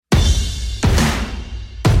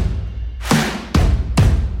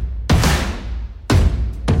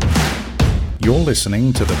You're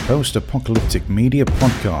listening to the Post-Apocalyptic Media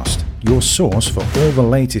Podcast, your source for all the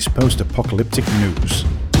latest post-apocalyptic news.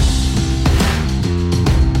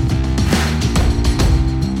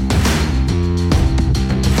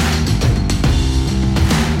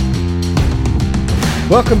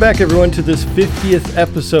 Welcome back, everyone, to this 50th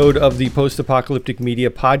episode of the Post-Apocalyptic Media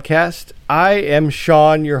Podcast. I am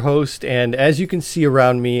Sean, your host, and as you can see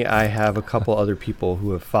around me, I have a couple other people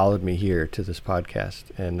who have followed me here to this podcast.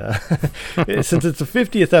 And since it's the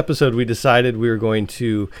 50th episode, we decided we were going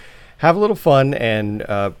to have a little fun and,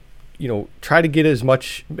 try to get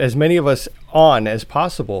as many of us on as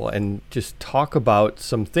possible and just talk about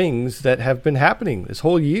some things that have been happening this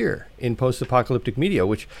whole year in post-apocalyptic media,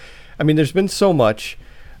 which, I mean, there's been so much.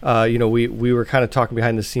 We were kind of talking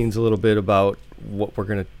behind the scenes a little bit about what we're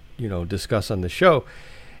going to, discuss on the show.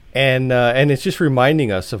 And it's just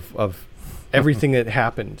reminding us of everything that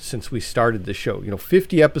happened since we started the show.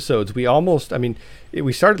 50 episodes. We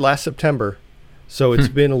started last September, so it's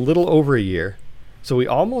been a little over a year. So we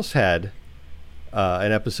almost had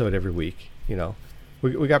an episode every week.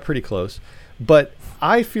 We got pretty close. But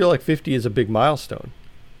I feel like 50 is a big milestone.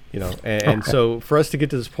 So for us to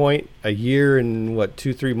get to this point a year and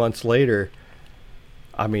 2-3 months later,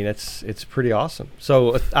 I mean, it's pretty awesome.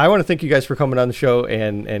 So I want to thank you guys for coming on the show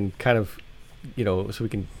and kind of, so we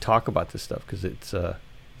can talk about this stuff because it's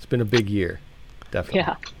been a big year. Definitely.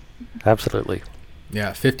 Yeah, absolutely.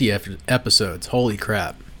 Yeah. 50 episodes. Holy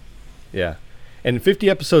crap. Yeah. And 50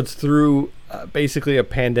 episodes through basically a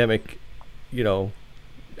pandemic,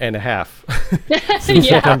 and a half since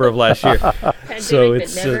September of last year. So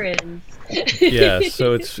it's never ends.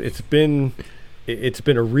 So it's been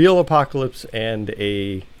a real apocalypse and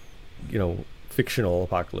a fictional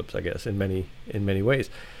apocalypse, I guess, in many ways.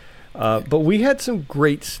 But we had some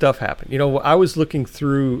great stuff happen. I was looking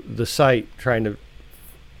through the site trying to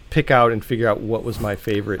pick out and figure out what was my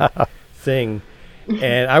favorite thing.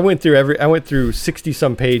 And I went through 60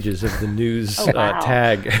 some pages of the news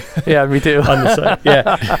tag. Yeah, me too. On the site.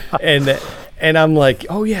 Yeah. And I'm like,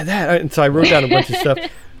 oh yeah, that. And so I wrote down a bunch of stuff,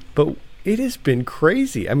 but it has been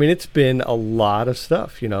crazy. I mean, it's been a lot of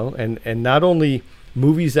stuff, and not only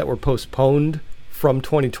movies that were postponed from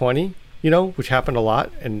 2020, which happened a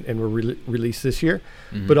lot and were released this year,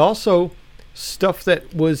 but also stuff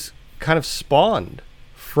that was kind of spawned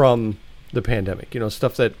from the pandemic,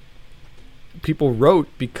 stuff that people wrote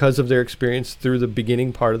because of their experience through the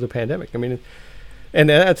beginning part of the pandemic. I mean, and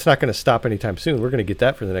that's not going to stop anytime soon. We're going to get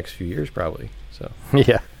that for the next few years, probably. So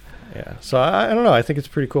yeah. So I don't know. I think it's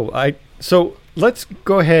pretty cool. So let's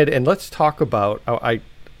go ahead and let's talk about. I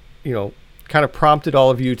kind of prompted all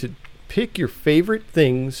of you to pick your favorite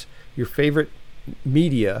things, your favorite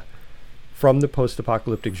media from the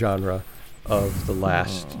post-apocalyptic genre of the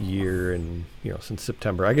last year and since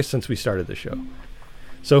September. I guess since we started the show.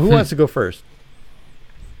 So who wants to go first?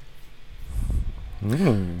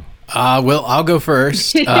 Well, I'll go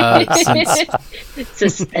first.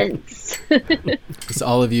 Suspense. Since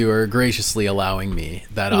all of you are graciously allowing me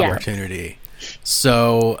that opportunity.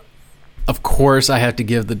 So, of course, I have to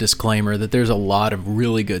give the disclaimer that there's a lot of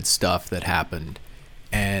really good stuff that happened.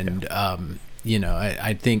 And,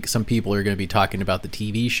 I think some people are going to be talking about the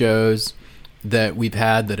TV shows that we've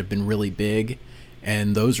had that have been really big.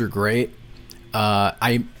 And those are great.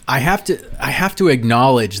 I have to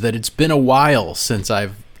acknowledge that it's been a while since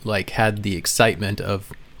I've had the excitement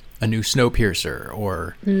of a new Snowpiercer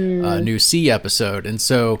or a new C episode, and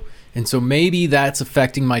so maybe that's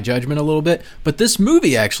affecting my judgment a little bit. But this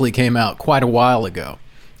movie actually came out quite a while ago,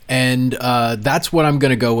 and that's what I'm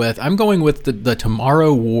going to go with. I'm going with the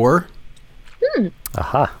Tomorrow War.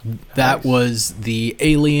 That was the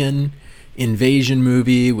alien invasion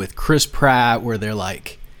movie with Chris Pratt, where they're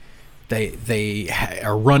like. They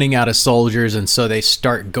are running out of soldiers, and so they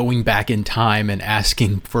start going back in time and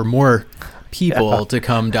asking for more people to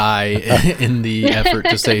come die in the effort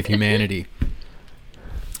to save humanity.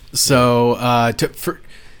 So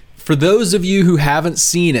for those of you who haven't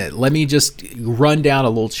seen it, let me just run down a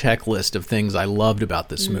little checklist of things I loved about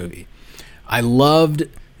this movie. I loved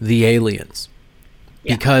the aliens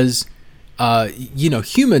because,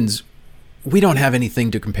 humans, we don't have anything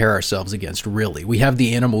to compare ourselves against, really. We have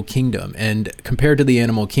the animal kingdom, and compared to the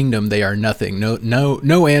animal kingdom, they are nothing.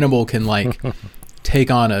 No animal can take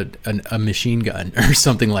on a machine gun or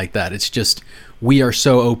something like that. It's just we are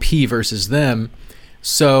so OP versus them.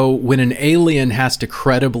 So when an alien has to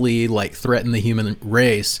credibly threaten the human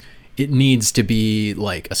race, it needs to be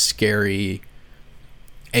a scary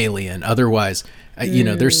alien. Otherwise,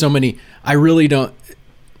 there's so many. I really don't.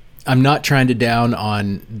 I'm not trying to down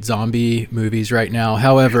on zombie movies right now.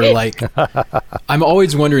 However, like, I'm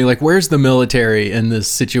always wondering, like, where's the military in this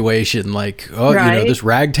situation? Like, this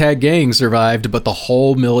ragtag gang survived, but the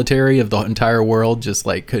whole military of the entire world just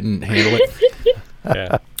like couldn't handle it.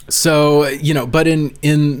 Yeah. So, but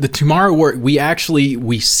in the Tomorrow War, we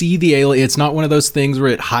see the alien. It's not one of those things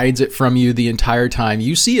where it hides it from you the entire time.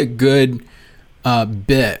 You see a good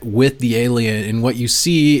bit with the alien, and what you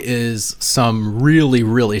see is some really,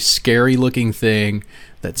 really scary looking thing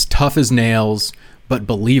that's tough as nails, but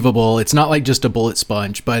believable. It's not like just a bullet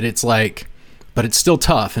sponge, but it's still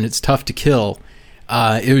tough, and it's tough to kill.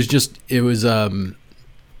 It was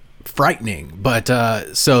frightening.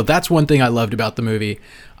 But so that's one thing I loved about the movie.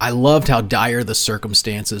 I loved how dire the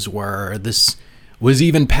circumstances were. This was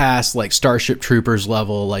even past like Starship Troopers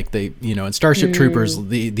level. Like they, in Starship Troopers,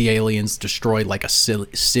 the aliens destroyed like a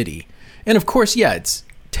city. And of course, yeah, it's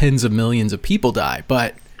tens of millions of people die.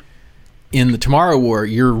 But in the Tomorrow War,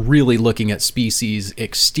 you're really looking at species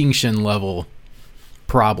extinction level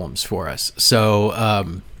problems for us. So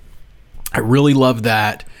I really love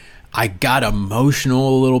that. I got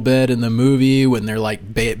emotional a little bit in the movie when they're like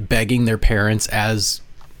begging their parents as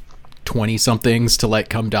 20-somethings to like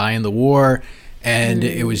come die in the war. And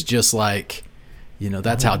it was just like,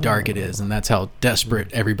 that's how dark it is. And that's how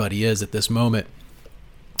desperate everybody is at this moment.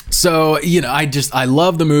 So, I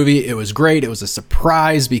love the movie. It was great. It was a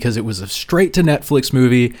surprise because it was a straight to Netflix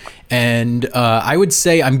movie. And I would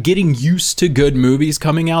say I'm getting used to good movies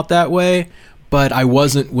coming out that way, but I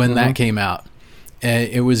wasn't when that came out. And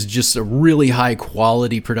it was just a really high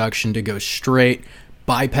quality production to go straight,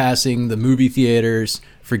 bypassing the movie theaters,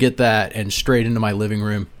 forget that, and straight into my living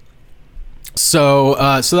room. So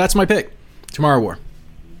that's my pick, Tomorrow War.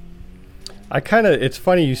 It's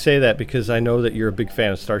funny you say that because I know that you're a big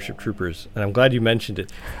fan of Starship Troopers, and I'm glad you mentioned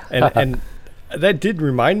it. And that did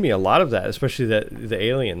remind me a lot of that, especially the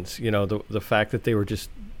aliens, the fact that they were just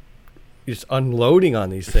unloading on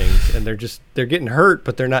these things, and they're getting hurt,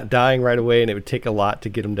 but they're not dying right away, and it would take a lot to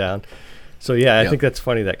get them down. So yeah, I think that's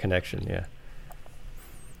funny, that connection. Yeah.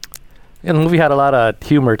 And the movie had a lot of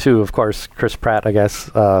humor too, of course. Chris Pratt, I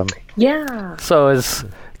guess. Yeah. So it's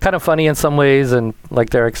kind of funny in some ways, and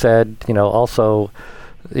like Derek said, also,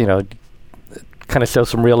 kind of shows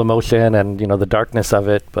some real emotion and the darkness of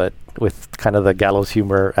it, but with kind of the gallows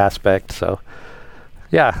humor aspect. So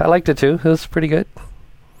yeah, I liked it too. It was pretty good.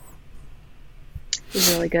 It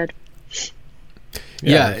was really good.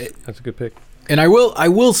 Yeah, that's a good pick. And I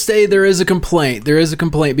will say there is a complaint. There is a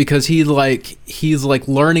complaint because he's like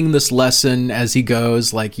learning this lesson as he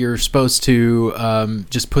goes. Like, you're supposed to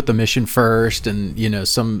just put the mission first, and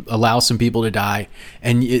allow some people to die.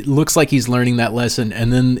 And it looks like he's learning that lesson.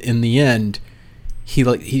 And then in the end,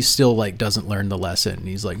 he still like doesn't learn the lesson.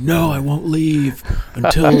 He's like, no, I won't leave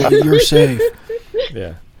until you're safe.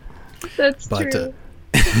 Yeah, that's true.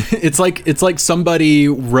 It's like somebody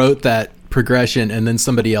wrote that progression and then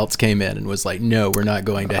somebody else came in and was like, no, we're not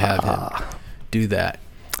going to have him do that.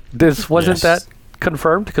 This wasn't that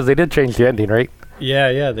confirmed, because they did change the ending, right?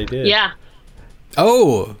 Yeah, they did. Yeah.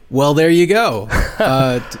 Oh, well, there you go.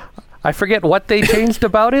 I forget what they changed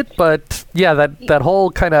about it, but yeah, that whole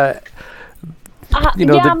kind of in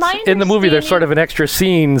the movie there's sort of an extra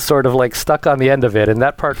scene sort of like stuck on the end of it, and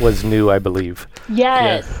that part was new, I believe.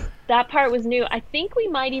 Yes. Yeah. That part was new. I think we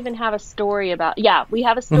might even have a story about. Yeah, we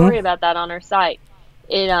have a story about that on our site.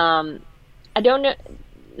 It I don't know.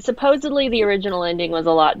 Supposedly the original ending was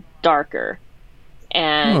a lot darker,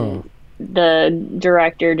 and the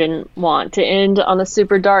director didn't want to end on a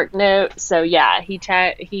super dark note. So yeah, he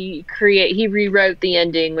rewrote the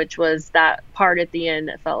ending, which was that part at the end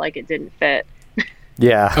that felt like it didn't fit.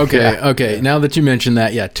 Yeah. Okay. Now that you mentioned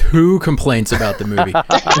that, 2 complaints about the movie.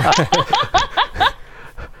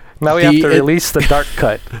 Now we have to release the dark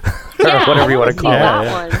cut, or whatever you want to call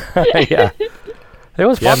it. Yeah. It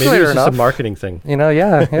was popular maybe it's enough. Just a marketing thing.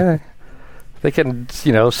 Yeah. They can,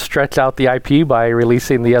 stretch out the IP by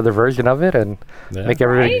releasing the other version of it and make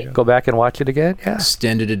everybody go back and watch it again. Yeah.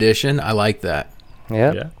 Extended edition. I like that.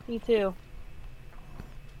 Yeah. Me too.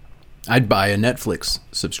 I'd buy a Netflix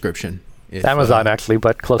subscription. Amazon, actually,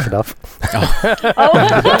 but close enough.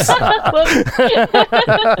 Close.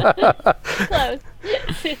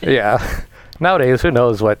 Yeah. Nowadays, who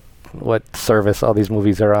knows what service all these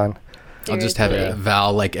movies are on. I'll just have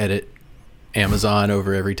Val edit Amazon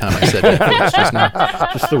over every time I said Netflix just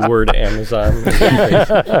now. Just the word Amazon.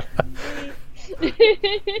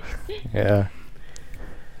 Yeah.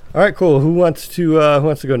 All right, cool. Who wants to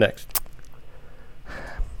go next?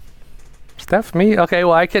 Steph, me? Okay,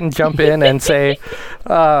 well, I can jump in and say,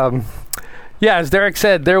 Yeah, as Derek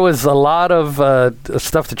said, there was a lot of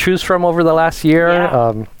stuff to choose from over the last year.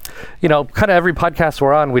 Yeah. Kind of every podcast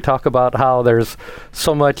we're on, we talk about how there's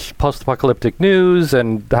so much post-apocalyptic news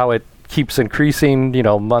and how it keeps increasing,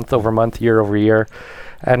 month over month, year over year.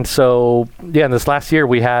 And so, in this last year,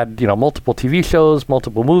 we had, multiple TV shows,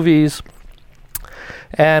 multiple movies.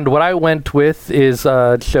 And what I went with is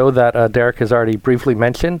a show that Derek has already briefly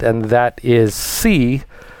mentioned, and that is See,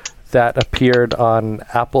 that appeared on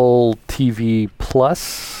Apple TV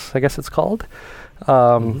Plus, I guess it's called.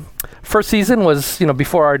 First season was,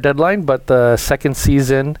 before our deadline, but the second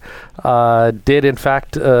season did, in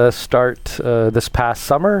fact, start this past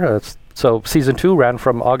summer. So season 2 ran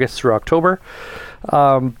from August through October.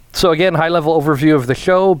 So again, high-level overview of the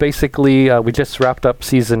show. Basically, we just wrapped up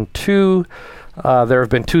season 2. There have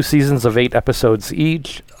been 2 seasons of 8 episodes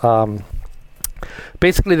each.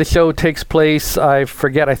 Basically, the show takes place, I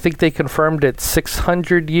think they confirmed it's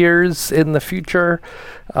 600 years in the future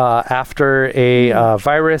after a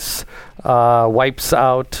virus wipes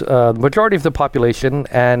out the majority of the population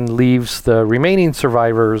and leaves the remaining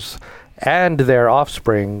survivors and their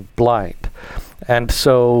offspring blind. And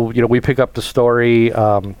so, we pick up the story,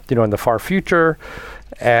 in the far future,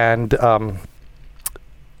 and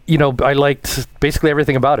I liked basically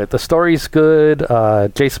everything about it. The story's good.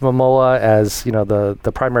 Jason Momoa as,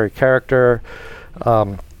 the primary character.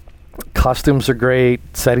 Costumes are great.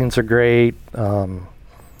 Settings are great. The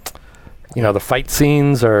fight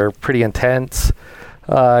scenes are pretty intense.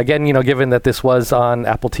 Again, given that this was on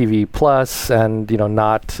Apple TV Plus and,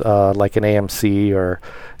 not like an AMC or,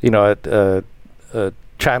 a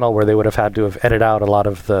channel where they would have had to have edited out a lot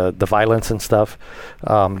of the violence and stuff.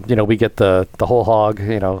 We get the whole hog,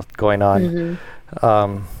 going on.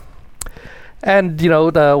 And,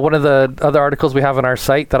 one of the other articles we have on our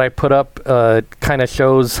site that I put up kind of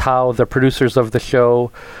shows how the producers of the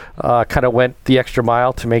show kind of went the extra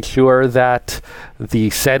mile to make sure that the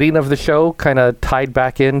setting of the show kind of tied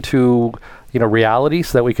back into reality,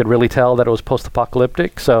 so that we could really tell that it was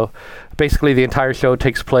post-apocalyptic. So basically the entire show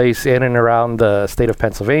takes place in and around the state of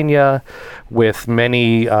Pennsylvania, with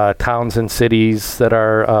many towns and cities that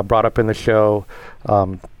are brought up in the show,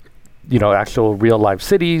 actual real life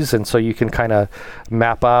cities. And so you can kind of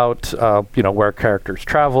map out, where characters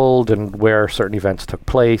traveled and where certain events took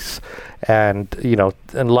place. And, in a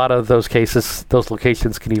lot of those cases, those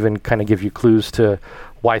locations can even kind of give you clues to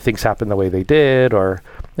why things happened the way they did, or,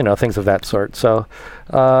 things of that sort. So,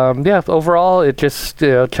 overall, it just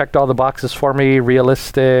checked all the boxes for me.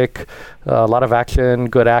 Realistic, a lot of action,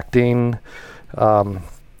 good acting,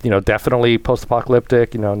 definitely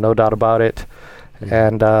post-apocalyptic, no doubt about it.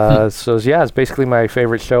 And it's basically my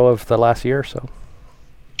favorite show of the last year or so.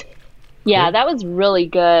 Yeah, that was really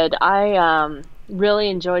good. I really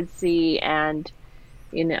enjoyed See, and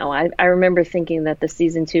I remember thinking that the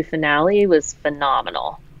season 2 finale was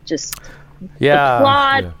phenomenal. Just the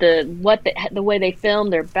plot, the way they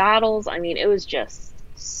filmed their battles. I mean, it was just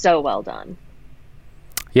so well done.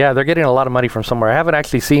 Yeah, they're getting a lot of money from somewhere. I haven't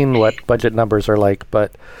actually seen what budget numbers are like,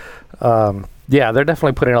 but they're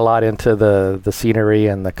definitely putting a lot into the scenery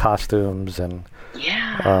and the costumes and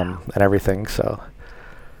everything. So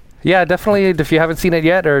definitely, if you haven't seen it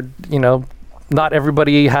yet, or not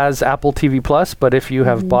everybody has Apple TV Plus, but if you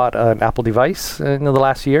have bought an Apple device in the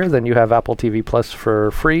last year, then you have Apple TV Plus for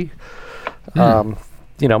free.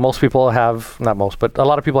 Most people have, not most, but a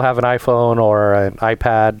lot of people have an iPhone or an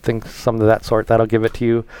iPad, something of that sort. That'll give it to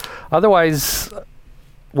you. Otherwise,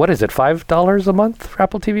 what is it, $5 a month for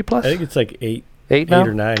Apple TV Plus? I think it's like $8 now?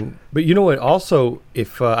 or $9. But you know what? Also,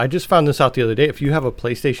 if I just found this out the other day, if you have a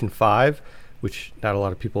PlayStation 5, which not a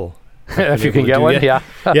lot of people if you can get one, yeah,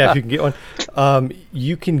 if you can get one,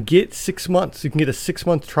 you can get 6 months. You can get a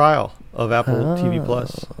 6-month trial of Apple TV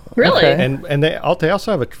Plus. Really? Okay. And they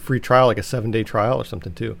also have a free trial, like a 7-day trial or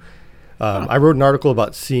something too. I wrote an article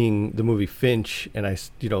about seeing the movie Finch, and I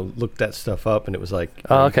looked that stuff up, and it was like,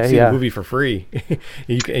 you can see the movie for free.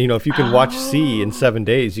 You can, if you can watch See in 7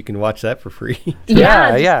 days, you can watch that for free.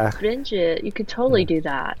 Just binge it. You could totally do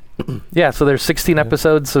that. So there's 16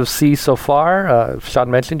 episodes of See so far.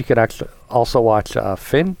 Sean mentioned you can actually also watch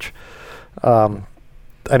Finch.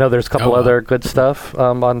 I know there's a couple other good stuff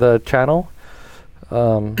on the channel.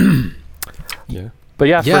 But no,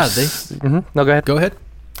 go ahead. Go ahead.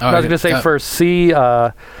 I was going to say for See,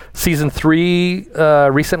 season 3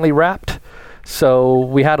 recently wrapped. So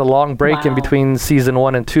we had a long break in between season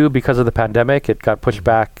 1 and 2 because of the pandemic. It got pushed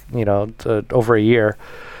back, to over a year.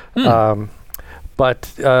 But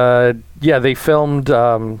they filmed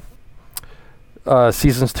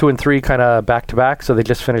seasons 2 and 3 kind of back to back. So they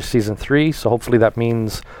just finished season 3. So hopefully that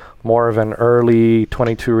means more of an early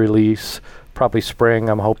 22 release probably spring,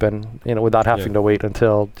 I'm hoping, without having to wait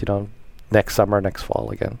until, next summer, next fall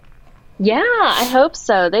again. Yeah, I hope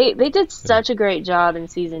so. They did such a great job in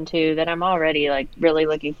season 2 that I'm already like really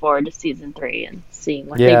looking forward to season 3 and seeing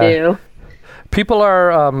what they do. People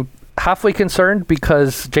are halfway concerned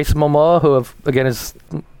because Jason Momoa, who again is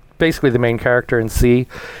basically the main character in C,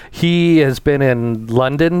 he has been in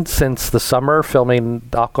London since the summer filming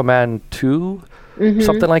Aquaman 2,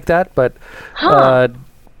 something like that. But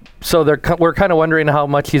so we're kind of wondering how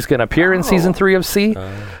much he's going to appear in season 3 of C.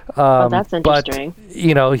 That's interesting.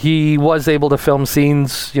 But, he was able to film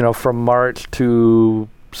scenes, from March to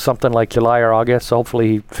something like July or August. So hopefully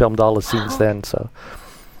he filmed all the scenes then. So,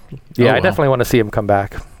 I definitely want to see him come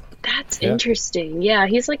back. That's interesting. Yeah,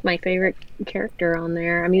 he's like my favorite character on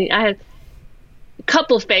there. I mean, I have a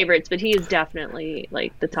couple of favorites, but he is definitely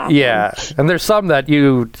like the top one. And there's some that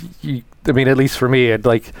I mean, at least for me,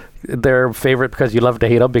 like they're favorite because you love to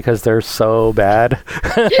hate them because they're so bad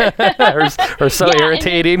or so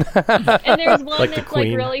irritating. And there's one like that's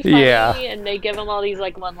like really funny, Yeah. and they give him all these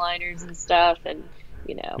like one-liners and stuff, and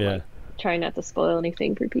like, trying not to spoil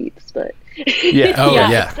anything for peeps, but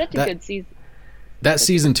it's such a good season. That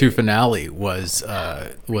season 2 finale was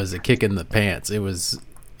a kick in the pants. It was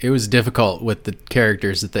difficult with the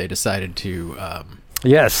characters that they decided to.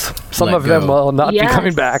 Yes, some of them will not be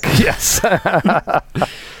coming back. Yes.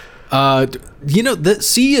 The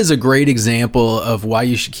C is a great example of why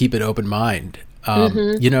you should keep an open mind.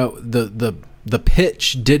 The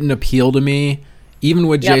pitch didn't appeal to me, even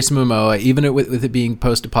with Jason Momoa, even with it being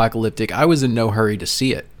post-apocalyptic. I was in no hurry to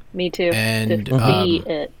see it. Me too. And to see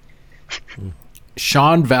it.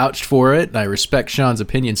 Sean vouched for it, and I respect Sean's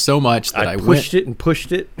opinion so much that I pushed it and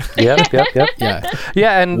pushed it. Yep.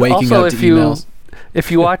 Yeah, and waking also up to emails.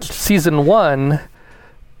 If you watch season 1,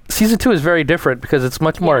 season 2 is very different because it's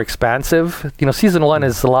much more expansive. Season 1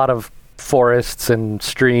 is a lot of forests and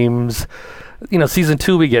streams. Season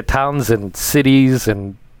 2 we get towns and cities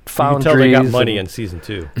and foundries. You can tell they got money in season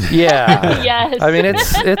 2. Yeah. Yes. I mean,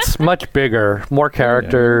 it's much bigger, more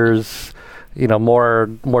characters. More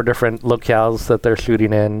different locales that they're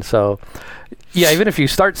shooting in. So, even if you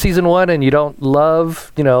start season 1 and you don't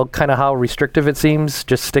love, kind of how restrictive it seems,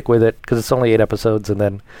 just stick with it because it's only 8 episodes, and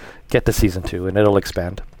then get to season 2 and it'll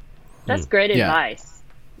expand. That's great advice.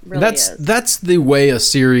 Really that's the way a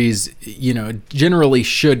series, generally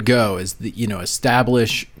should go. Is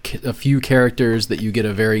establish a few characters that you get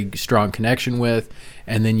a very strong connection with,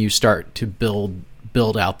 and then you start to build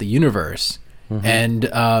out the universe. And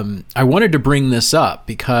I wanted to bring this up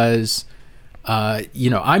because,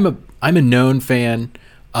 I'm a known fan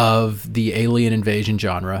of the alien invasion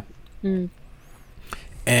genre,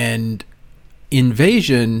 and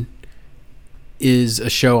Invasion is a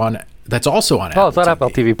show that's also on Apple. Oh, it's on Apple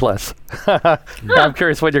TV Plus. I'm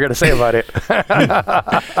curious what you're going to say about it.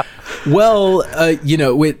 Well,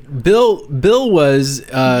 Bill was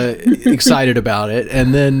excited about it,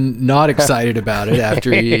 and then not excited about it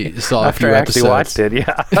after he saw a few episodes. Watched it,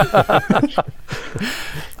 yeah.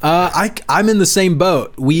 I'm in the same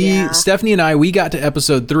boat. Stephanie and I got to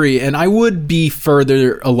episode 3, and I would be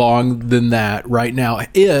further along than that right now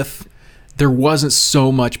if there wasn't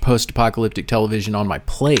so much post-apocalyptic television on my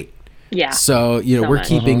plate. Yeah. So, we're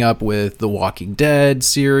keeping up with the Walking Dead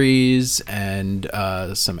series and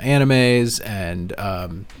some animes and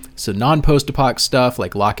some non-post-apoc stuff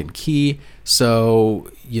like Lock and Key.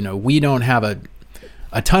 So, we don't have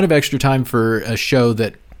a ton of extra time for a show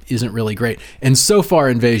that isn't really great. And so far,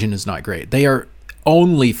 Invasion is not great. They are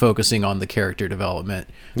only focusing on the character development.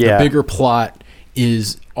 Yeah. The bigger plot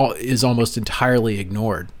is almost entirely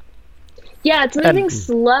ignored. Yeah, it's moving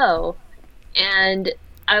slow. And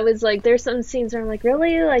I was like, there's some scenes where I'm like,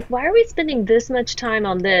 really? Like, why are we spending this much time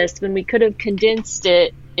on this when we could have condensed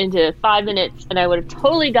it into 5 minutes and I would have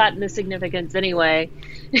totally gotten the significance anyway?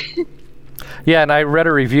 Yeah, and I read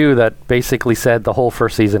a review that basically said the whole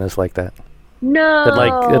first season is like that.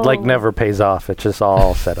 No. It never pays off. It's just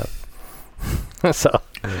all set up. So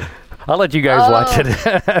I'll let you guys watch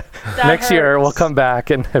it. Next year we'll come back,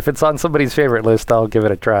 and if it's on somebody's favorite list, I'll give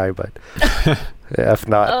it a try. But if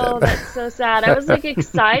not, then. That's so sad. I was like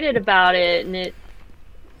excited about it, and it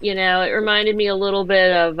reminded me a little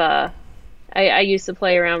bit of. I used to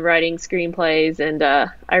play around writing screenplays, and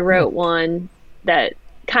I wrote one that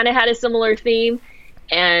kind of had a similar theme,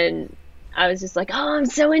 and I was just like, oh, I'm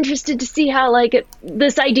so interested to see how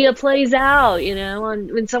this idea plays out,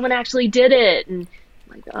 when someone actually did it, and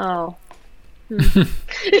I'm like, oh.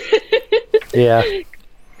 Yeah.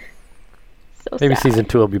 So maybe sad. season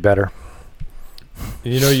 2 will be better.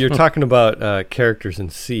 You're talking about characters in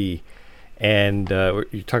C, and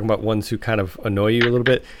you're talking about ones who kind of annoy you a little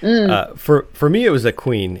bit. For me, it was a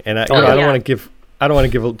Queen, and I don't want to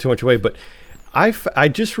give too much away, but I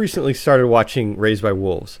just recently started watching Raised by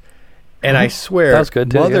Wolves, and I swear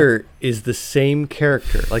Mother is the same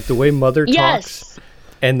character, like the way Mother talks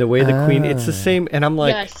and the way the Queen, it's the same. And I'm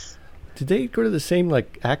like, did they go to the same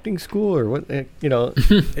like acting school or what?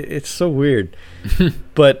 It's so weird.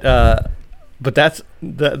 But that's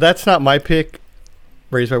not my pick,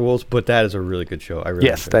 Raised by Wolves. But that is a really good show. I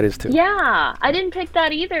really that is too. Yeah, I didn't pick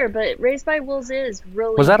that either. But Raised by Wolves is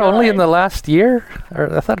really. Was that good. only in the last year?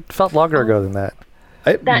 Or I thought it felt longer ago than that.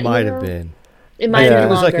 It might have been. It might have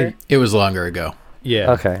been longer. It was longer ago.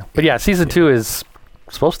 Yeah. Okay, but season 2 is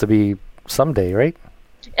supposed to be someday, right?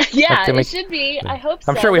 Yeah, it should be. I hope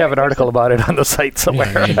so. I'm sure we have an article about it on the site somewhere.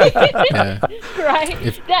 Yeah. Right?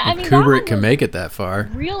 If Kubrick can make it that far.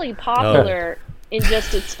 Really popular in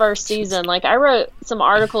just its first season. Like, I wrote some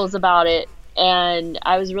articles about it, and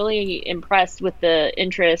I was really impressed with the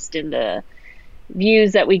interest and the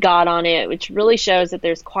views that we got on it, which really shows that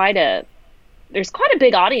there's quite a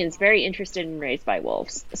big audience very interested in Raised by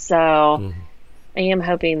Wolves. So I am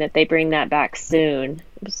hoping that they bring that back soon.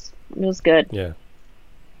 It was good. Yeah.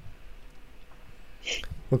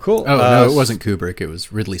 Well, cool. Oh, no, it wasn't Kubrick. It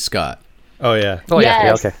was Ridley Scott. Oh, yeah. Oh,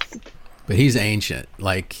 yes. Yeah, okay. But he's ancient.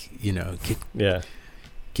 Like,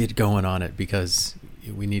 get going on it because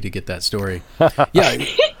we need to get that story. Yeah.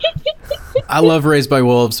 I love Raised by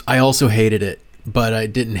Wolves. I also hated it, but I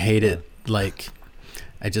didn't hate it. Like,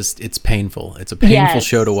 it's painful. It's a painful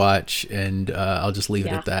show to watch, and I'll just leave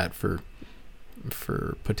it at that for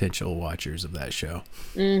potential watchers of that show.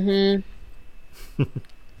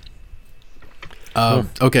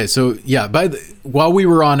 Okay, so while we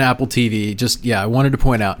were on Apple TV, I wanted to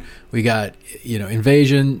point out we got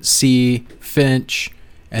Invasion, C, Finch,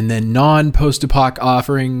 and then non-post-apoc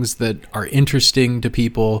offerings that are interesting to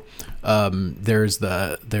people. There's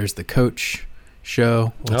the Coach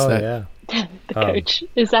show. What's that? The Coach.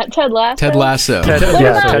 Is that Ted Lasso? Ted Lasso.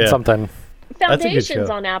 Ted something. Foundation's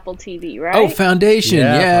on Apple TV, right? Oh, Foundation.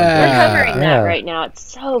 Yeah. We're covering that right now. It's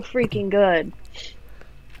so freaking good.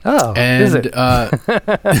 Oh, and is it? I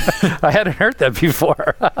hadn't heard that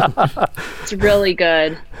before. It's really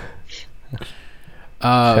good.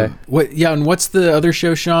 Okay. And what's the other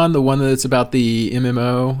show, Sean? The one that's about the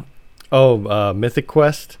MMO? Oh, Mythic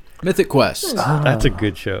Quest. Mythic Quest. That's a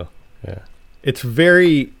good show. Yeah, it's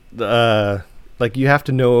very like you have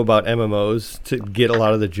to know about MMOs to get a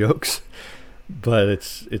lot of the jokes, but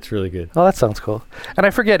it's really good. Oh, that sounds cool. And I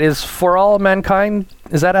forget, is For All Mankind,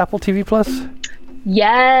 is that Apple TV Plus?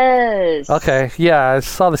 Yes. Okay, yeah, I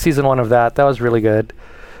saw the season 1 of that. That was really good.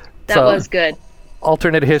 That was good.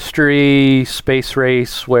 Alternate history, space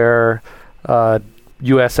race, where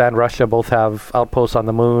U.S. and Russia both have outposts on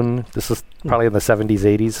the moon. This is probably in the 70s,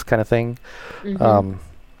 80s kind of thing. I don't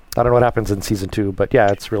know what happens in season 2, but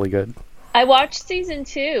yeah, it's really good. I watched season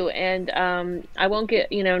 2, and I won't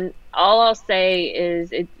get, all I'll say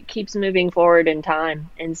is it keeps moving forward in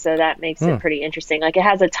time, and so that makes it pretty interesting. Like, it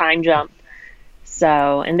has a time jump.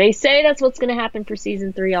 So, and they say that's what's going to happen for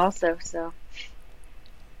season 3 also, so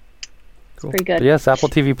it's pretty good. But yes, Apple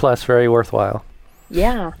TV Plus, very worthwhile.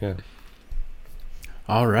 Yeah.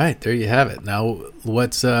 All right, there you have it. Now,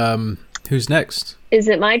 what's who's next? Is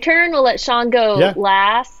it my turn? We'll let Sean go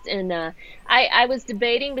last, and I was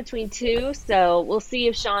debating between 2, so we'll see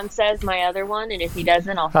if Sean says my other one, and if he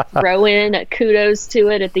doesn't, I'll throw in a kudos to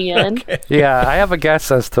it at the end. Okay. Yeah, I have a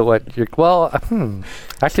guess as to what you're... Well,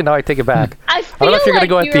 actually, no, I take it back. I don't know if you're going to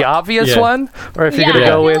go with the obvious one, or if you're going to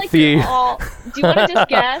go with the... do you want to just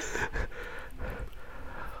guess?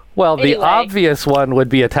 Well, the obvious one would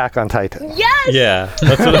be Attack on Titan. Yes! Yeah,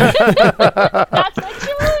 that's what that's my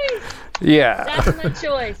choice! Yeah. That's my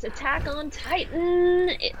choice. Attack on Titan.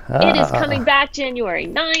 It is coming back January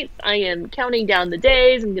 9th. I am counting down the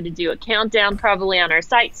days. I'm going to do a countdown probably on our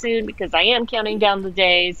site soon because I am counting down the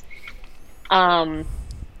days.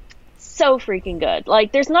 So freaking good.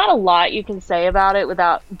 Like, there's not a lot you can say about it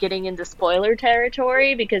without getting into spoiler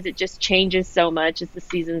territory because it just changes so much as the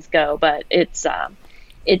seasons go. But it's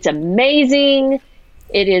amazing.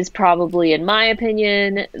 It is probably, in my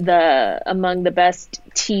opinion, among the best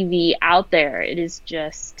TV out there. It is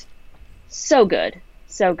just so good.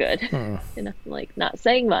 So good. Like, not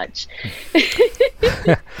saying much.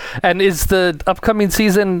 And is the upcoming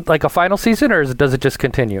season like a final season, or does it just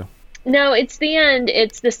continue? No, it's the end.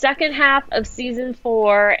 It's the second half of season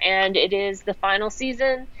 4, and it is the final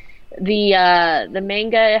season. The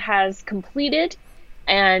manga has completed,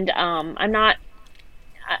 and I'm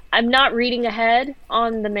not reading ahead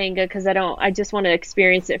on the manga because I just want to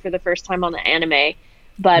experience it for the first time on the anime.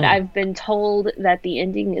 but I've been told that the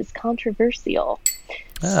ending is controversial.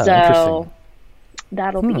 Ah, So interesting.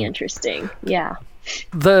 that'll be interesting. Yeah.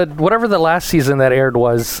 Whatever the last season that aired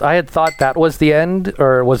was, I had thought that was the end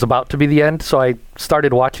or was about to be the end, so I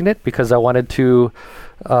started watching it because I wanted to,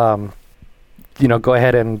 go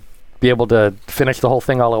ahead and be able to finish the whole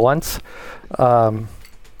thing all at once.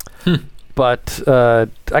 But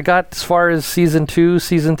I got as far as season 2,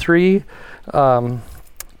 season 3,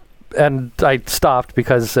 and I stopped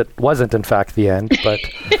because it wasn't in fact the end. But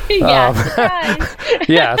Surprise.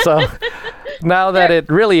 yeah, so now that it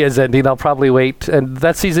really is ending, I'll probably wait. And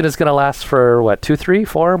that season is going to last for, what, 2, 3,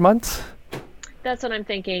 4 months? That's what I'm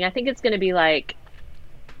thinking. I think it's going to be like,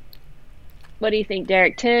 what do you think,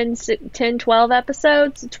 Derek? 10, 12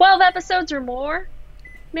 episodes? 12 episodes or more,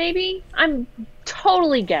 maybe? I'm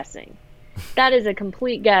totally guessing. That is a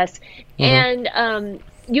complete guess. And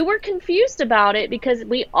you were confused about it because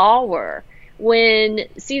we all were. When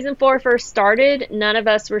season 4 first started, none of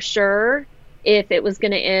us were sure if it was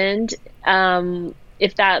going to end,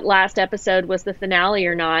 if that last episode was the finale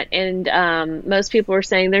or not. And most people were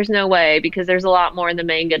saying there's no way because there's a lot more in the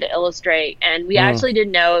manga to illustrate. And we actually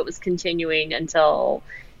didn't know it was continuing until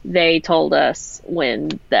they told us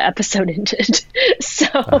when the episode ended.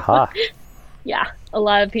 So, yeah, a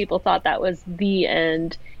lot of people thought that was the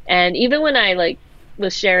end. And even when I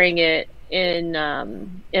was sharing it in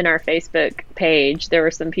our Facebook page, there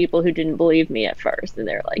were some people who didn't believe me at first, and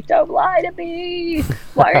they were like, "Don't lie to me!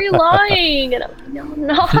 Why are you lying?" And I'm like, "No, I'm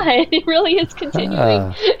not. It really is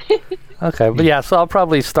continuing." Okay, but yeah, so I'll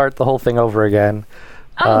probably start the whole thing over again.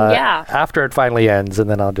 Yeah. After it finally ends, and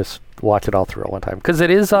then I'll just watch it all through at one time because it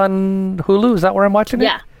is on Hulu. Is that where I'm watching it?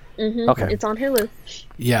 Yeah. Okay. It's on Hulu.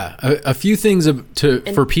 Yeah, a few things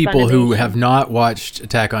for people who have not watched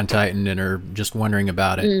Attack on Titan and are just wondering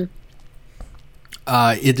about it.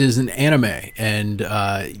 It is an anime,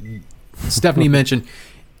 and Stephanie mentioned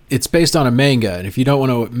it's based on a manga. And if you don't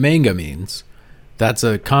know what manga means, that's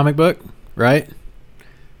a comic book, right?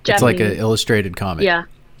 Japanese. It's like an illustrated comic. Yeah.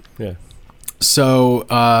 Yeah. So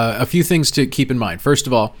a few things to keep in mind. First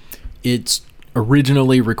of all, it's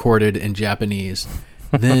originally recorded in Japanese.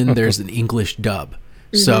 Then there's an English dub.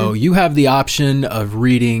 So you have the option of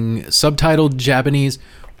reading subtitled Japanese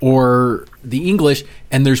or the English,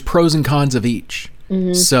 and there's pros and cons of each.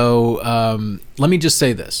 So let me just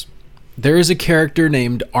say this. There is a character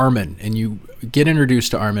named Armin, and you get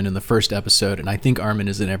introduced to Armin in the first episode, and I think Armin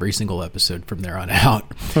is in every single episode from there on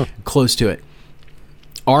out, close to it.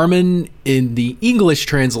 Armin, in the English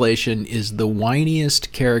translation, is the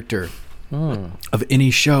whiniest character of any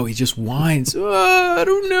show. He just whines. I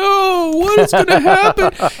don't know what is going to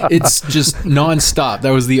happen. It's just nonstop.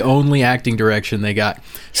 That was the only acting direction they got.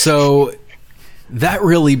 So that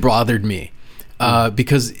really bothered me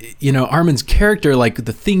because, Armin's character, like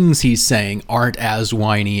the things he's saying aren't as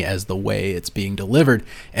whiny as the way it's being delivered.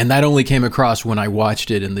 And that only came across when I watched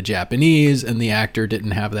it in the Japanese, and the actor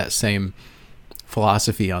didn't have that same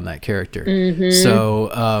philosophy on that character.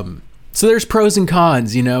 So there's pros and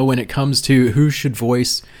cons, when it comes to who should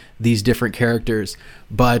voice these different characters.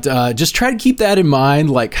 But just try to keep that in mind.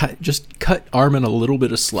 Just cut Armin a little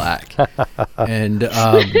bit of slack, and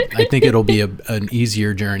I think it'll be an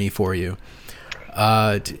easier journey for you.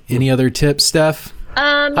 Any other tips, Steph?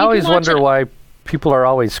 I always wonder why people are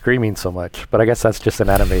always screaming so much, but I guess that's just an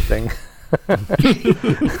anime thing.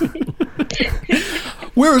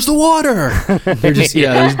 Where's the water? They're just,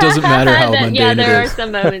 it doesn't matter how mundane it is. Yeah, there are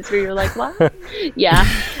some moments where you're like, what? Yeah.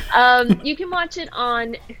 You can watch it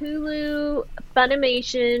on Hulu,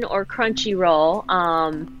 Funimation, or Crunchyroll.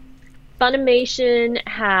 Funimation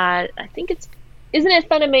had, isn't it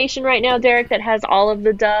Funimation right now, Derek, that has all of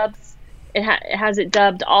the dubs? It has it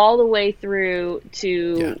dubbed all the way through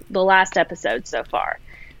to the last episode so far.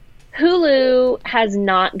 Hulu has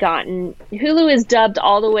not gotten, Hulu is dubbed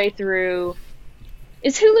all the way through.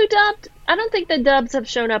 Is Hulu dubbed? I don't think the dubs have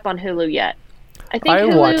shown up on Hulu yet. I think I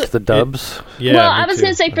Hulu watched the dubs. I was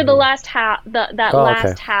going to say for the last half,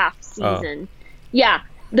 last half season. Yeah,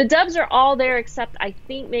 the dubs are all there except I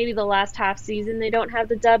think maybe the last half season they don't have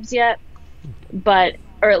the dubs yet. But,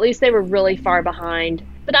 or at least they were really far behind.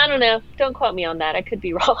 But I don't know. Don't quote me on that. I could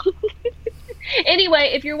be wrong.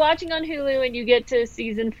 Anyway, if you're watching on Hulu and you get to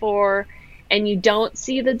season 4 and you don't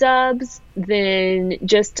see the dubs, then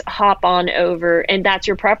just hop on over, and that's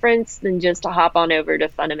your preference, then just hop on over to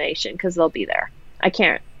Funimation because they'll be there. I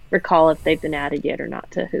can't recall if they've been added yet or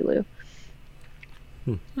not to Hulu.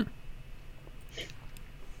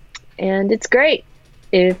 And it's great.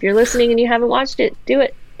 If you're listening and you haven't watched it, do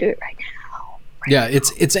it. Do it right now. Yeah,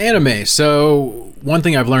 it's anime. So one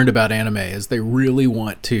thing I've learned about anime is they really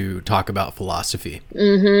want to talk about philosophy.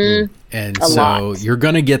 Mm-hmm. And A so lot. you're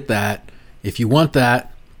going to get that. If you want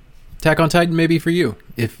that, Attack on Titan may be for you.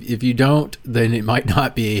 If you don't, then it might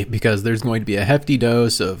not be, because there's going to be a hefty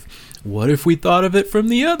dose of what if we thought of it from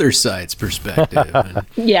the other side's perspective and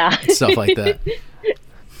Yeah. stuff like that.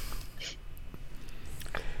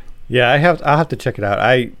 Yeah, I'll have to check it out.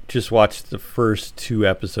 I just watched the first 2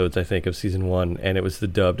 episodes, I think, of season 1, and it was the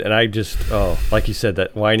dubbed. And I just, like you said,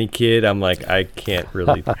 that whiny kid. I'm like, I can't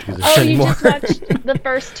really do this Oh, you anymore. just watched the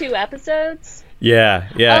first 2 episodes? Yeah.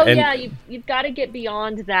 Oh, and yeah, you've got to get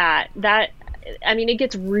beyond that. I mean, it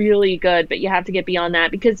gets really good, but you have to get beyond that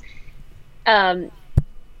because, I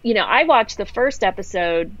watched the first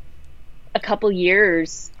episode a couple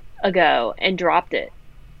years ago and dropped it.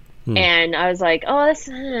 And I was like, oh, that's,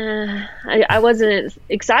 I wasn't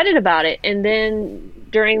excited about it. And then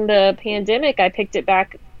during the pandemic, I picked it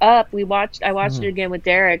back up. I watched it again with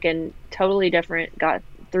Derek, and totally different. Got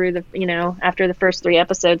through after the first 3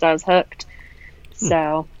 episodes, I was hooked.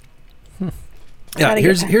 So yeah,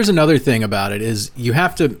 here's another thing about it is you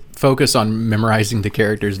have to focus on memorizing the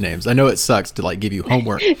characters' names. I know it sucks to give you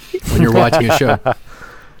homework when you're watching a show,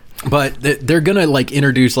 but they're gonna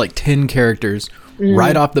introduce 10 characters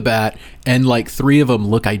right off the bat, and 3 of them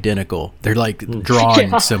look identical. They're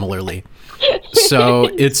drawn similarly,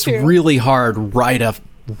 so it's really hard right at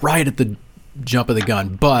the jump of the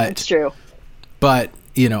gun. But it's true. But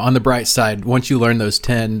on the bright side, once you learn those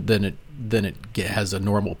 10, then it has a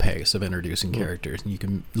normal pace of introducing characters, and you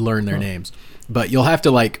can learn their names. But you'll have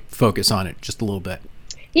to focus on it just a little bit.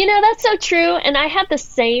 That's so true. And I had the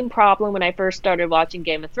same problem when I first started watching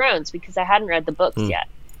Game of Thrones, because I hadn't read the books yet.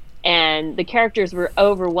 And the characters were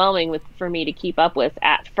overwhelming for me to keep up with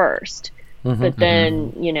at first. But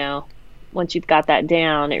then, once you've got that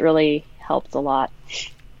down, it really helps a lot.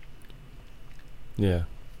 Yeah.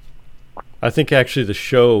 I think actually the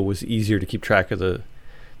show was easier to keep track of the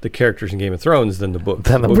characters in Game of Thrones than the book.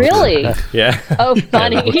 Really? Yeah. Oh,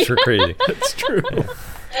 funny. Yeah, the books were crazy. That's true.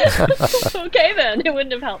 Okay, then. It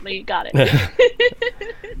wouldn't have helped me. Got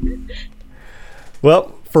it.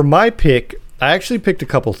 Well, for my pick, I actually picked a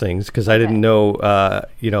couple things because I didn't know,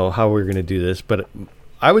 how we were going to do this. But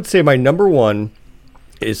I would say my number one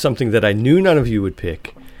is something that I knew none of you would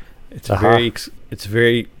pick. It's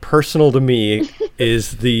very personal to me.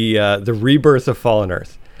 Is the rebirth of Fallen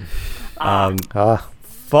Earth.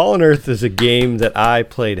 Fallen Earth is a game that I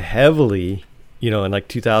played heavily, in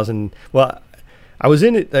 2000. Well, I was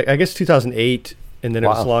in it, I guess 2008, and then it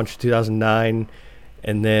was launched in 2009,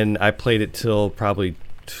 and then I played it till probably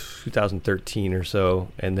 2013 or so,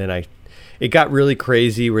 and then it got really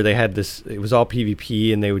crazy where they had this. It was all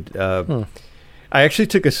PvP, and they would. I actually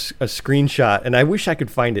took a screenshot, and I wish I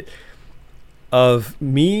could find it, of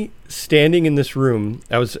me standing in this room.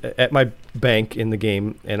 I was at my bank in the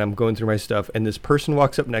game, and I'm going through my stuff, and this person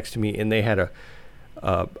walks up next to me, and they had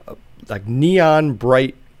a neon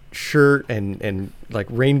bright shirt and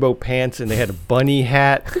rainbow pants, and they had a bunny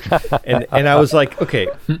hat, and I was like, okay,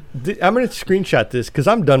 I'm gonna screenshot this because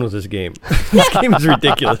I'm done with this game. This game is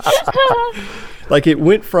ridiculous. It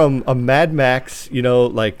went from a Mad Max,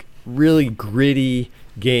 really gritty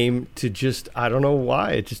game to just, I don't know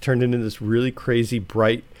why, it just turned into this really crazy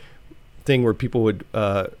bright thing where people would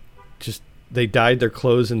they dyed their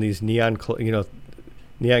clothes in these neon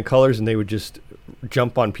colors, and they would just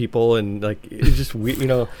jump on people, and it's just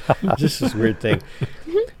weird, just this weird thing.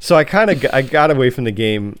 So I got away from the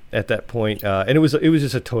game at that point, and it was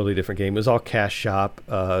just a totally different game. It was all cash shop.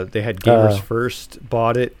 They had Gamers First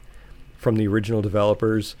bought it from the original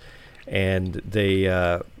developers, and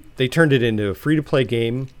they turned it into a free to play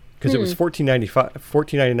game because it was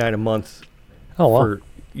 $14.99 a month. Oh, wow. For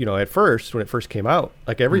at first, when it first came out,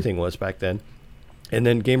 everything was back then. And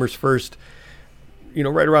then Gamers First,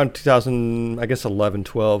 right around 2000, I guess 11,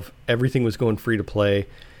 12, everything was going free to play,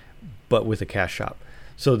 but with a cash shop.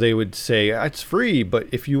 So they would say, it's free, but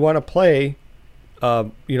if you want to play,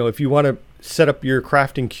 if you want to set up your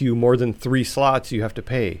crafting queue more than 3 slots, you have to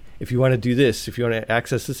pay. If you want to do this, if you want to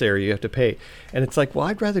access this area, you have to pay. And it's well,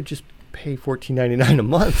 I'd rather just pay $14.99 a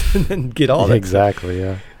month and then get all that exactly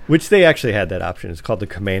stuff. Yeah, which they actually had that option. It's called the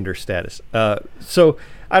Commander status. So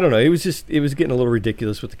I don't know, it was getting a little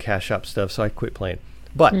ridiculous with the cash shop stuff, so I quit playing.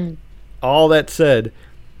 But all that said,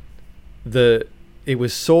 it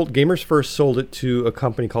was sold. Gamers First sold it to a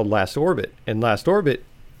company called Last Orbit, and Last Orbit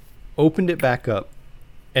opened it back up,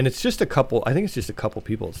 and it's just a couple. I think it's just a couple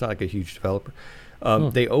people. It's not a huge developer.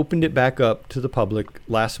 They opened it back up to the public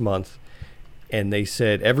last month, and they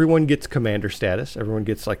said everyone gets Commander status. Everyone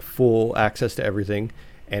gets full access to everything,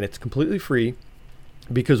 and it's completely free.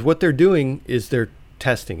 because what they're doing is they're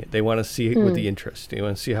testing it. They want to see it with the interest. They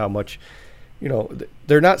want to see how much,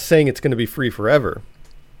 they're not saying it's going to be free forever.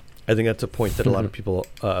 I think that's a point that a lot of people,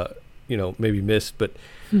 maybe missed, but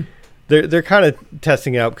they're kind of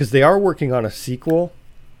testing it out because they are working on a sequel,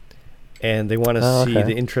 and they want to see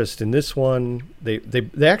the interest in this one. They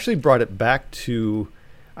actually brought it back to,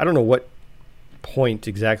 I don't know what point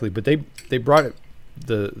exactly, but they brought it,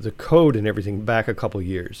 the code and everything back a couple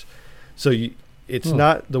years. So it's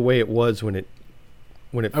not the way it was when it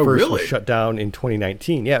first was shut down in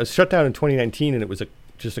 2019. Yeah, it was shut down in 2019, and it was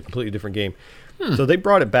just a completely different game. So they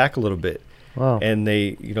brought it back a little bit. Wow. And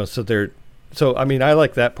I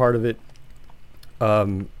like that part of it.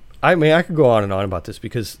 I could go on and on about this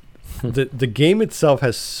because the game itself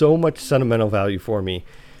has so much sentimental value for me.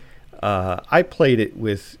 I played it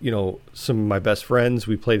with, some of my best friends.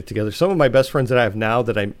 We played it together. Some of my best friends that I have now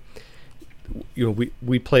that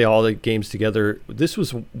we play all the games together. This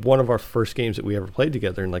was one of our first games that we ever played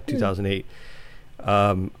together in 2008.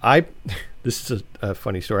 This is a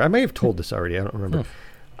funny story. I may have told this already. I don't remember.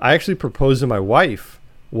 I actually proposed to my wife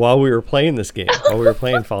while we were playing this game, while we were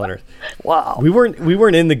playing Fallen Earth. Wow. We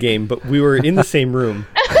weren't in the game, but we were in the same room.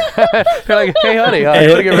 You're like, hey, honey, you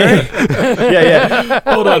want to get married? Yeah.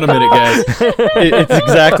 Hold on a minute, guys.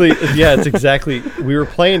 It's exactly. We were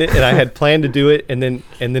playing it, and I had planned to do it, and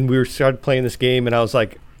then we started playing this game, and I was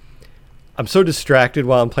like, I'm so distracted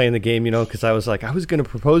while I'm playing the game, because I was like, I was going to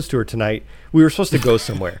propose to her tonight. We were supposed to go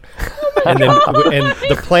somewhere, and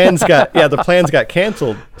the plans got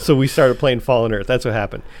canceled. So we started playing Fallen Earth. That's what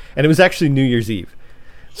happened, and it was actually New Year's Eve.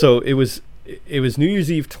 So it was New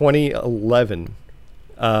Year's Eve 2011,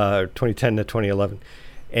 2010 to 2011,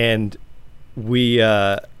 and we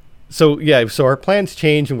so our plans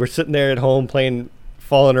changed, and we're sitting there at home playing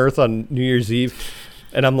Fallen Earth on New Year's Eve.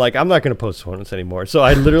 And I'm like, I'm not going to postpone this anymore. So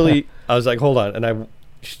I was like, hold on. And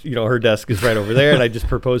her desk is right over there. And I just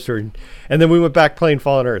proposed to her. And then we went back playing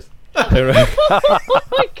Fallen Earth. Oh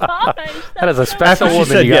my gosh. That is a special woman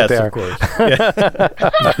said you got yes, there. of course.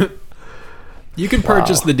 Yeah. You can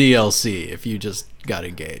purchase the DLC if you just got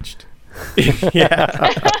engaged.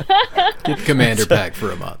 Yeah. Get the Commander pack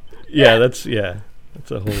for a month. Yeah, that's a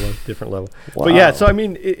whole different level. Wow. But yeah, so I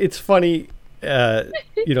mean, it's funny.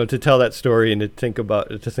 To tell that story and to think about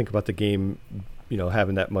the game,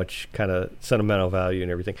 having that much kind of sentimental value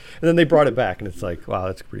and everything. And then they brought it back, and it's like, wow,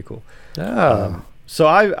 that's pretty cool. So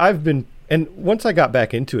I've been, and once I got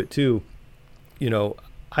back into it too,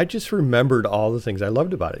 I just remembered all the things I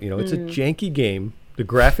loved about it. It's a janky game. The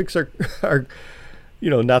graphics are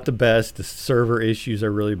not the best. The server issues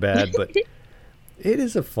are really bad, but it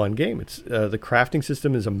is a fun game. It's the crafting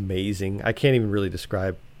system is amazing. I can't even really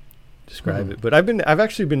describe it, but I've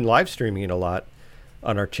actually been live streaming it a lot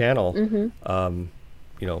on our channel.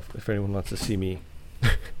 If anyone wants to see me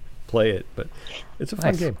play it, but it's a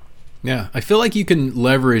fun game. Yeah, I feel like you can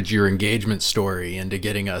leverage your engagement story into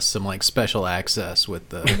getting us some special access with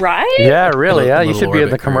the right. Yeah, really. Yeah, you should be in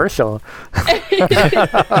the Orbit commercial.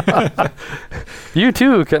 You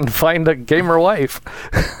too can find a gamer wife.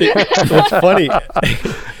 It's funny.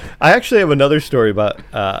 I actually have another story about.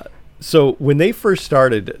 So when they first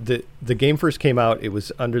started, the game first came out, it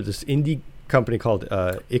was under this indie company called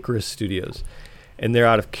Icarus Studios, and they're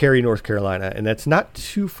out of Cary, North Carolina, and that's not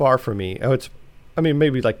too far from me.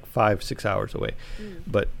 Maybe like 5-6 hours away,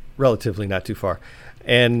 but relatively not too far.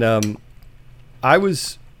 And I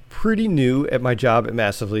was pretty new at my job at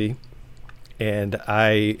Massively, and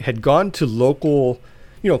I had gone to local,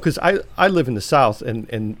 because I live in the South,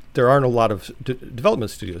 and there aren't a lot of development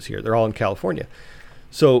studios here. They're all in California.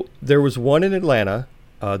 So there was one in Atlanta.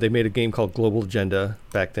 They made a game called Global Agenda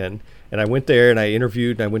back then. And I went there and I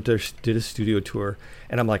interviewed and I went there, did a studio tour.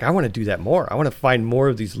 And I'm like, I want to do that more. I want to find more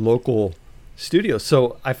of these local studios.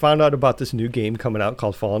 So I found out about this new game coming out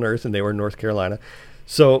called Fallen Earth, and they were in North Carolina.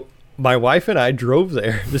 So my wife and I drove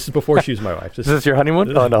there. This is before she was my wife. Is this your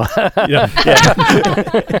honeymoon? Oh, no.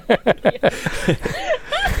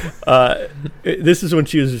 This is when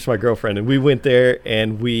she was just my girlfriend, and we went there,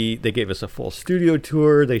 and they gave us a full studio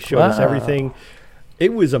tour. They showed us everything.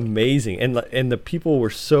 It was amazing, and the people were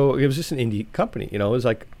it was just an indie company. It was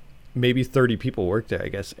like maybe 30 people worked there, I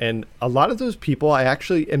guess, and a lot of those people I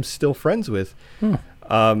actually am still friends with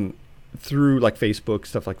through like Facebook,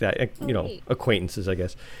 stuff like that. Acquaintances, I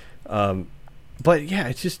guess. But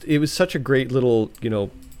yeah, it was such a great little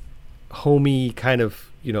homey kind of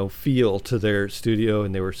feel to their studio,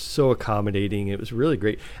 and they were so accommodating. It was really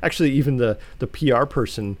great. Actually, even the PR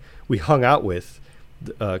person we hung out with,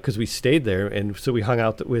 because we stayed there, and so we hung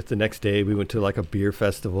out with the next day. We went to like a beer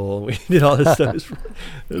festival, and we did all this stuff.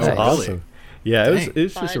 It was awesome. Yeah, Dang. it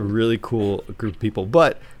was just a Fun. really cool group of people.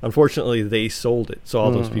 But unfortunately, they sold it, so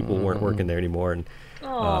all those people weren't working there anymore. And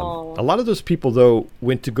Oh, a lot of those people, though,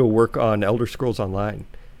 went to go work on Elder Scrolls Online,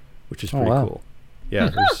 which is pretty wow. cool. Yeah,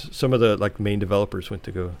 there's some of the main developers went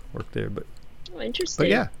to go work there, but interesting.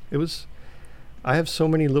 yeah, it was. I have so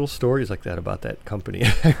many little stories like that about that company.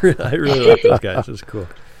 I really like those guys. It's cool.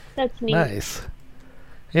 That's neat. Nice.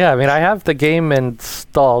 Yeah, I mean, I have the game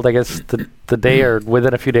installed. I guess the day or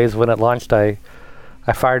within a few days when it launched, I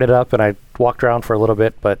fired it up and I walked around for a little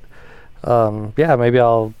bit. But yeah, maybe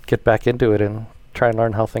I'll get back into it and try and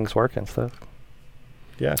learn how things work and stuff.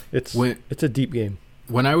 Yeah, it's a deep game.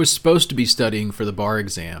 When I was supposed to be studying for the bar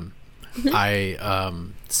exam, I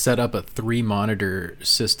set up a 3-monitor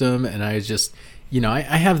system, and I just, I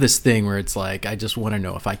have this thing where it's like I just want to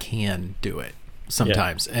know if I can do it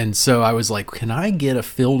sometimes. Yeah. And so I was like, can I get a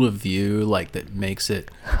field of view that makes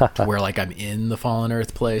it to where I'm in the Fallen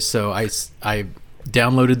Earth place? So I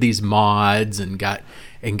downloaded these mods and got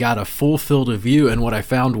a full field of view, and what I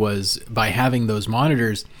found was by having those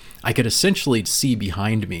monitors, I could essentially see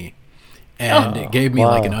behind me. And it gave me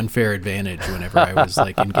an unfair advantage whenever I was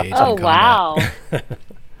engaged in combat. Wow.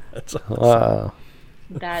 That's awesome. Wow.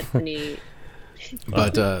 That's neat.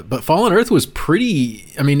 But Fallen Earth was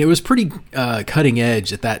pretty. I mean, it was pretty cutting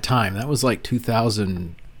edge at that time. That was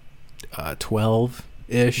 2012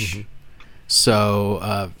 ish. Mm-hmm.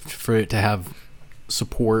 So for it to have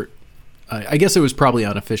support, I guess it was probably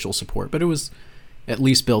unofficial support, but it was at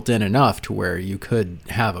least built in enough to where you could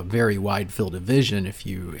have a very wide field of vision if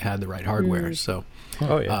you had the right hardware. So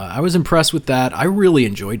I was impressed with that. I really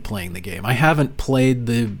enjoyed playing the game. I haven't played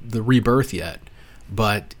the Rebirth yet,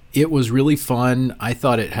 but it was really fun. I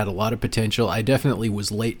thought it had a lot of potential. I definitely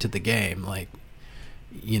was late to the game.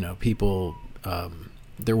 People,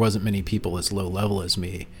 there wasn't many people as low level as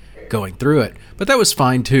me going through it, but that was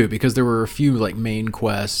fine too, because there were a few main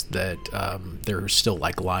quests that there were still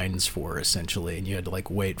lines for, essentially, and you had to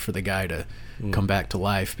wait for the guy to come back to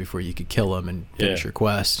life before you could kill him and finish your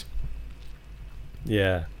quest.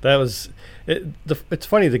 Yeah, that was it. It's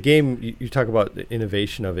funny, the game, you talk about the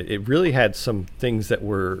innovation of it. It really had some things that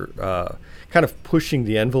were kind of pushing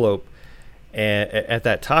the envelope at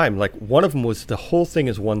that time. One of them was the whole thing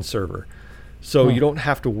is one server, so you don't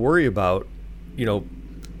have to worry about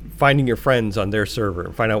finding your friends on their server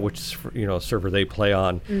and find out which server they play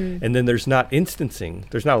on. And then there's not instancing.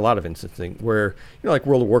 There's not a lot of instancing where like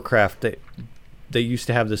World of Warcraft, they used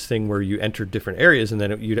to have this thing where you entered different areas and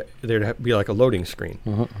then there'd be a loading screen,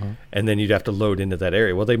 and then you'd have to load into that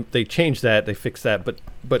area. Well, they changed that, they fixed that, but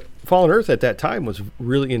Fallen Earth at that time was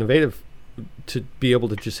really innovative to be able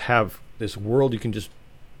to just have this world you can just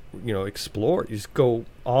explore. You just go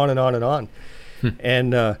on and on and on.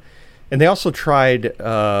 And they also tried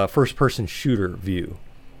first-person shooter view,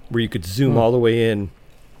 where you could zoom all the way in,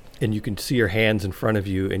 and you can see your hands in front of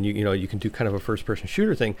you, and you can do kind of a first-person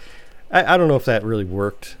shooter thing. I don't know if that really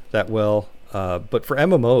worked that well, but for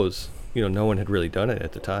MMOs, no one had really done it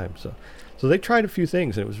at the time. So they tried a few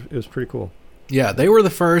things, and it was pretty cool. Yeah, they were the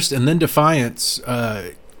first, and then Defiance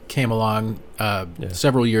came along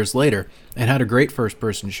several years later and had a great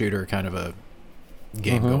first-person shooter kind of a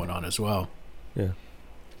game going on as well. Yeah.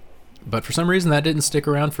 But for some reason, that didn't stick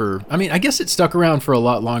around I guess it stuck around for a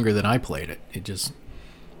lot longer than I played it. It just,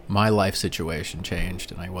 my life situation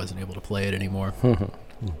changed, and I wasn't able to play it anymore.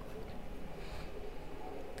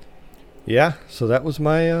 Yeah, so that was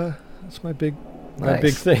my big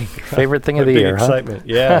big thing. Favorite thing of the year, excitement. Huh?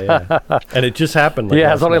 Yeah. And it just happened.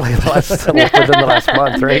 Yeah, it's only within the last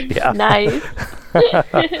month, right? Yeah. Nice.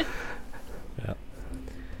 Yeah.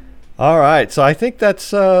 All right, so I think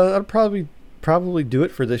that'll probably do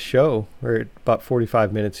it for this show. We're at about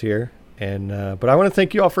 45 minutes here, and but I want to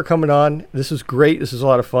thank you all for coming on. This was great. This is a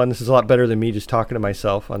lot of fun. This is a lot better than me just talking to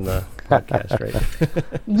myself on the podcast, right?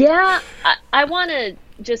 Yeah, I want to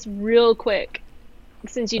just real quick,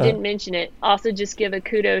 since you didn't mention it, also just give a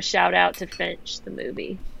kudos shout out to Finch, the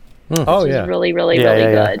movie. Oh which yeah, is really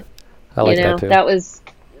good. I like that too. That was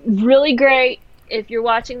really great. If you're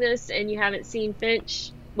watching this and you haven't seen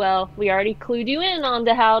Finch, well, we already clued you in on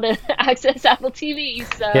to how to access Apple TV,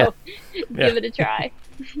 so give it a try.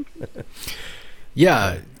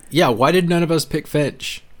 Yeah. Why did none of us pick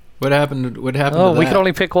Finch? What happened? What happened? Oh, to that? we could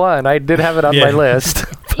only pick one. I did have it on my list.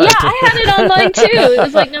 Yeah, I had it on mine too. It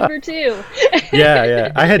was number 2.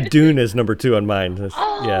 Yeah. I had Dune as number 2 on mine.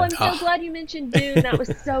 I'm so glad you mentioned Dune. That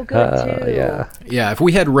was so good too. Yeah. If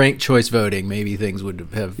we had ranked choice voting, maybe things would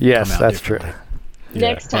have. Yes, come out that's true.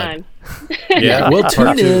 Next time. Yeah. Well,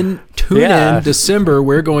 tune in December.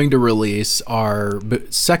 We're going to release our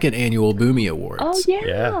second annual Boomy Awards. Oh yeah.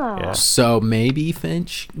 Yeah. So maybe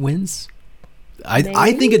Finch wins.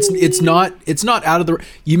 I think it's not out of the.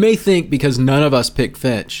 You may think because none of us picked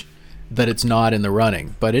Finch that it's not in the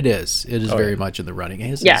running, but it is. It is very much in the running.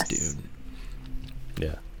 It's Yes. this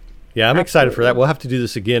dude. Yeah, I'm excited for that. We'll have to do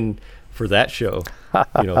this again for that show.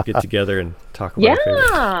 Get together and talk about it.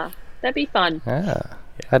 Yeah, that'd be fun. Yeah,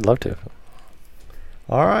 I'd love to.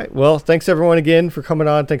 All right. Well, thanks everyone again for coming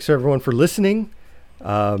on. Thanks everyone for listening.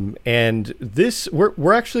 And this,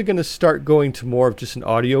 we're actually going to start going to more of just an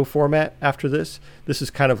audio format after this. This is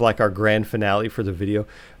kind of like our grand finale for the video,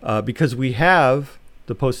 because we have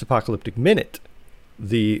the Post-Apocalyptic Minute,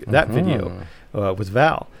 that video with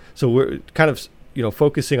Val. So we're kind of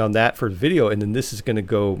focusing on that for the video, and then this is going to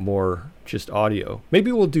go more just audio.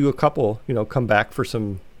 Maybe we'll do a couple, come back for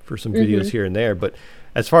some videos here and there. But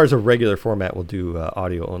as far as a regular format, we'll do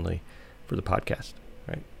audio only for the podcast,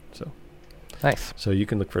 right? So nice. So you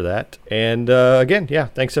can look for that. And again,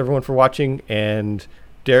 thanks everyone for watching. And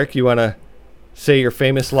Derek, you want to say your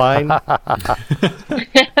famous line?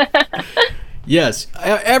 Yes.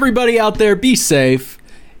 Everybody out there, be safe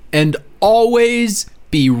and always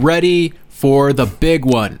be ready for the big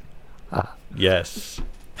one. Yes.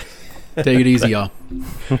 Take it easy, y'all.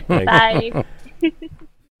 Bye.